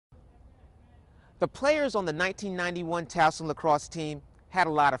The players on the 1991 Towson Lacrosse team had a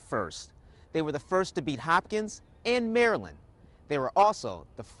lot of firsts. They were the first to beat Hopkins and Maryland. They were also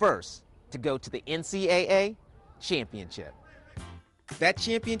the first to go to the NCAA championship. That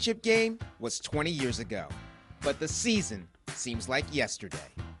championship game was 20 years ago, but the season seems like yesterday.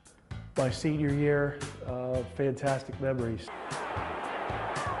 My senior year, fantastic memories.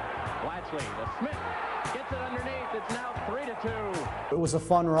 Blatchley to Smith, gets it underneath, it's now 3-2. It was a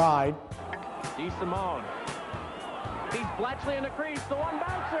fun ride. DeSimone, he's Blatchley in the crease, the one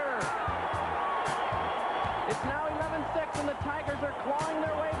bouncer. It's now 11-6 and the Tigers are clawing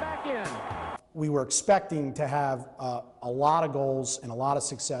their way back in. We were expecting to have a lot of goals and a lot of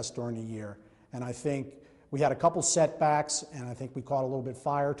success during the year, and I think we had a couple setbacks, and I think we caught a little bit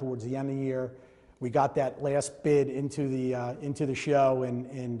fire towards the end of the year. We got that last bid into the show,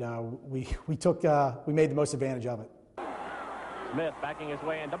 and we made the most advantage of it. Smith backing his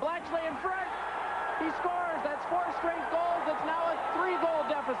way into Blatchley in front. He scores. That's 4 straight goals. It's now a 3-goal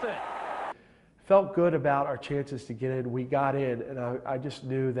deficit. Felt good about our chances to get in. We got in, and I just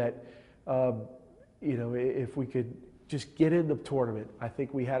knew that, if we could just get in the tournament, I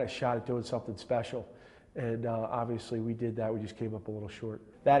think we had a shot at doing something special. And obviously we did that. We just came up a little short.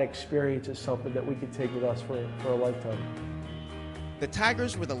 That experience is something that we can take with us for a lifetime. The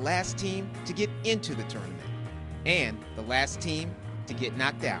Tigers were the last team to get into the tournament and the last team to get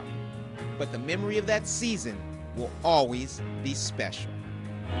knocked out. But the memory of that season will always be special.